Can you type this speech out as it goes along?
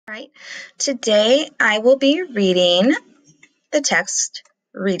Right. Today I will be reading the text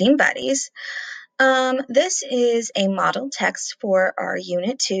Reading Buddies. This is a model text for our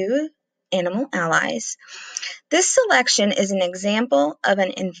Unit 2 Animal Allies. This selection is an example of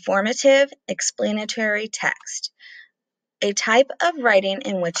an informative, explanatory text, a type of writing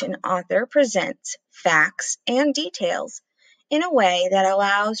in which an author presents facts and details in a way that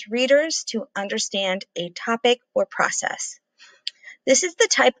allows readers to understand a topic or process. This is the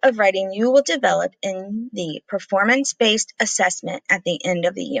type of writing you will develop in the performance-based assessment at the end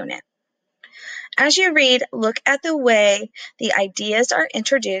of the unit. As you read, look at the way the ideas are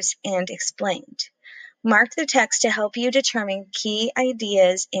introduced and explained. Mark the text to help you determine key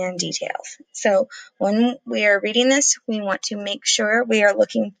ideas and details. So when we are reading this, we want to make sure we are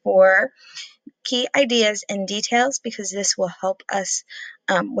looking for key ideas and details because this will help us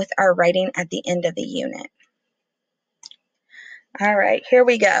with our writing at the end of the unit. All right, here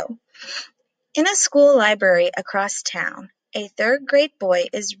we go. In a school library across town, a third-grade boy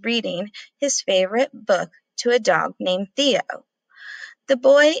is reading his favorite book to a dog named Theo. The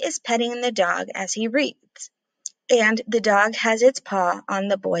boy is petting the dog as he reads, and the dog has its paw on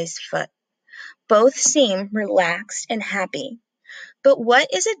the boy's foot. Both seem relaxed and happy. But what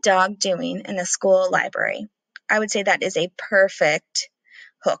is a dog doing in a school library? I would say that is a perfect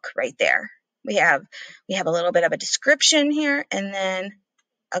hook right there. We have a little bit of a description here and then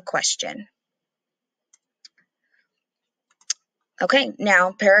a question. Okay,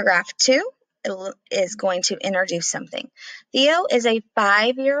 now paragraph 2 is going to introduce something. Theo is a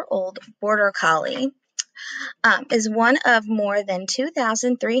 5-year-old border collie, is one of more than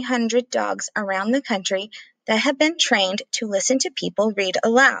 2,300 dogs around the country that have been trained to listen to people read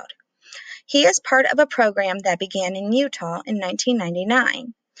aloud. He is part of a program that began in Utah in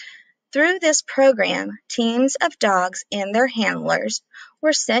 1999. Through this program, teams of dogs and their handlers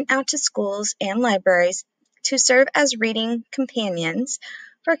were sent out to schools and libraries to serve as reading companions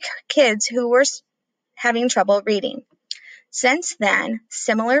for kids who were having trouble reading. Since then,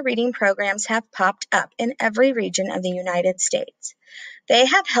 similar reading programs have popped up in every region of the United States. They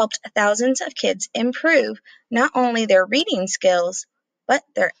have helped thousands of kids improve not only their reading skills, but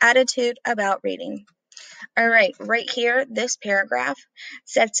their attitude about reading. All right, right here, this paragraph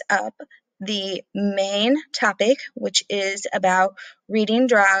sets up the main topic, which is about reading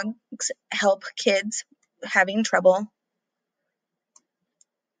drugs help kids having trouble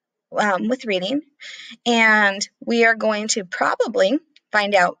with reading. And we are going to probably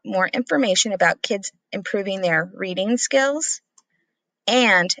find out more information about kids improving their reading skills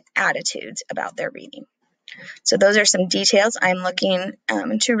and attitudes about their reading. So those are some details I'm looking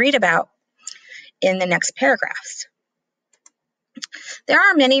to read about in the next paragraphs. There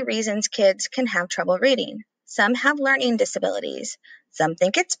are many reasons kids can have trouble reading. Some have learning disabilities, some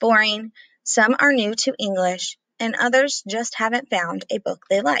think it's boring, some are new to English, and others just haven't found a book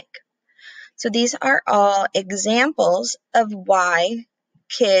they like. So these are all examples of why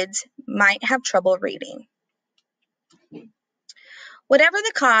kids might have trouble reading. Whatever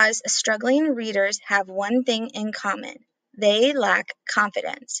the cause, struggling readers have one thing in common. They lack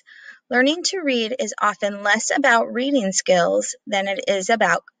confidence. Learning to read is often less about reading skills than it is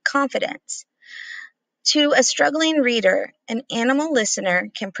about confidence. To a struggling reader, an animal listener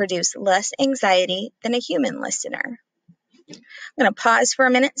can produce less anxiety than a human listener. I'm going to pause for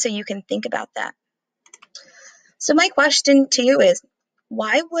a minute so you can think about that. So my question to you is,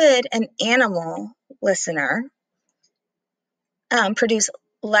 why would an animal listener produce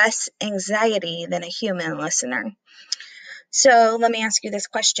less anxiety than a human listener? So let me ask you this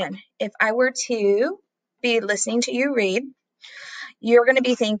question. If I were to be listening to you read, you're going to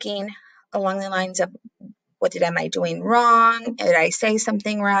be thinking along the lines of, what am I doing wrong? Did I say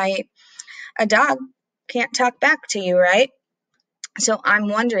something right? A dog can't talk back to you, right? So I'm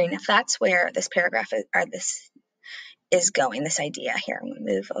wondering if that's where this paragraph is going, this idea here. I'm going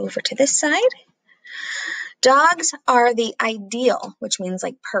to move over to this side. Dogs are the ideal, which means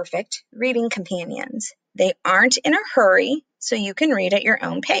like perfect, reading companions. They aren't in a hurry, so you can read at your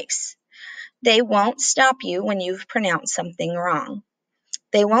own pace. They won't stop you when you've pronounced something wrong.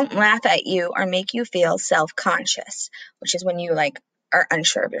 They won't laugh at you or make you feel self-conscious, which is when you are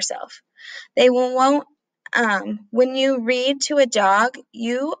unsure of yourself. They won't, when you read to a dog,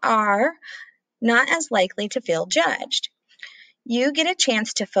 you are not as likely to feel judged. You get a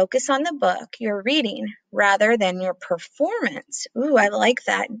chance to focus on the book you're reading rather than your performance. Ooh, I like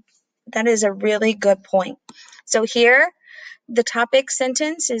that. That is a really good point. So here, the topic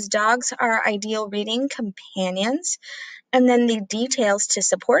sentence is dogs are ideal reading companions. And then the details to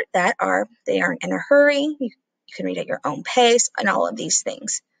support that are they aren't in a hurry, you can read at your own pace, and all of these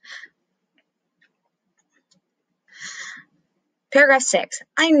things. Paragraph 6.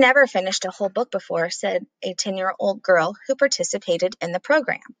 I never finished a whole book before, said a 10-year-old girl who participated in the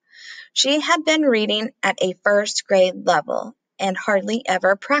program. She had been reading at a first grade level and hardly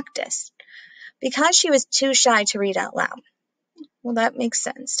ever practiced because she was too shy to read out loud. Well, that makes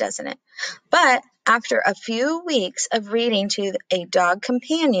sense, doesn't it? But after a few weeks of reading to a dog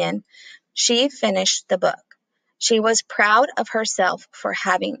companion, she finished the book. She was proud of herself for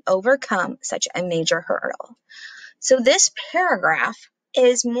having overcome such a major hurdle. So this paragraph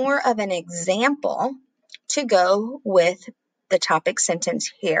is more of an example to go with the topic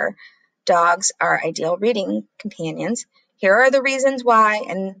sentence here. Dogs are ideal reading companions. Here are the reasons why,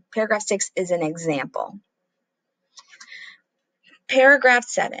 and paragraph 6 is an example. Paragraph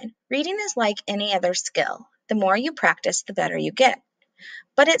 7. Reading is like any other skill. The more you practice, the better you get.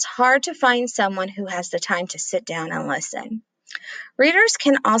 But it's hard to find someone who has the time to sit down and listen. Readers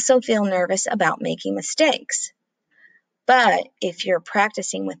can also feel nervous about making mistakes. But if you're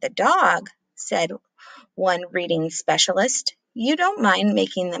practicing with a dog, said one reading specialist, you don't mind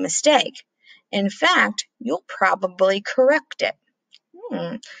making the mistake. In fact, you'll probably correct it.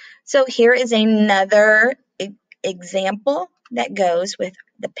 So here is another example that goes with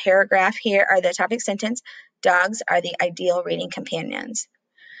the paragraph here, or the topic sentence. Dogs are the ideal reading companions.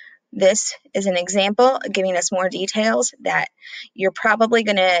 This is an example giving us more details that you're probably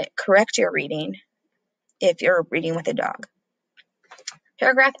going to correct your reading if you're reading with a dog.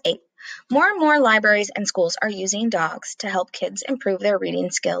 Paragraph 8. More and more libraries and schools are using dogs to help kids improve their reading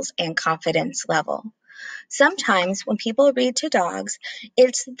skills and confidence level. Sometimes when people read to dogs,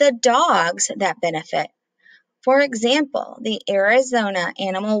 it's the dogs that benefit. For example, the Arizona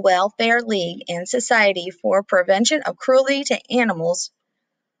Animal Welfare League and Society for Prevention of Cruelty to Animals.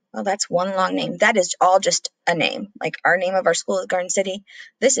 Well, that's one long name. That is all just a name. Like our name of our school is Garden City.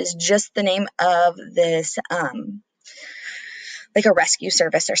 This is just the name of this, like a rescue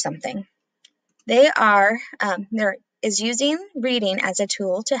service or something. There is using reading as a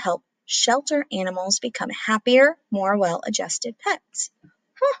tool to help shelter animals become happier, more well-adjusted pets.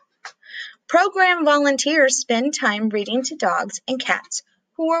 Program volunteers spend time reading to dogs and cats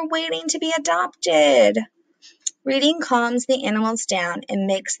who are waiting to be adopted. Reading calms the animals down and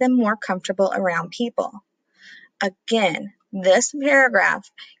makes them more comfortable around people. Again, this paragraph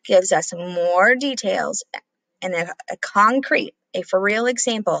gives us more details and a concrete, a for real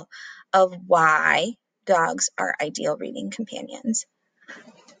example of why dogs are ideal reading companions.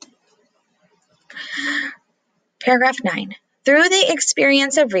 Paragraph 9. Through the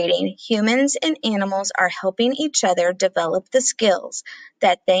experience of reading, humans and animals are helping each other develop the skills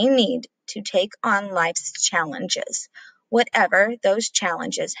that they need to take on life's challenges, whatever those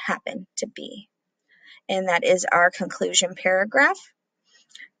challenges happen to be. And that is our conclusion paragraph.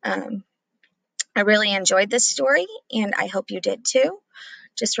 I really enjoyed this story, and I hope you did too.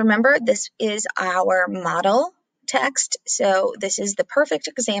 Just remember, this is our model text, so this is the perfect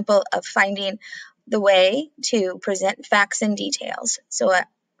example of finding the way to present facts and details so a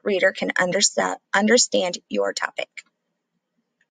reader can understand your topic.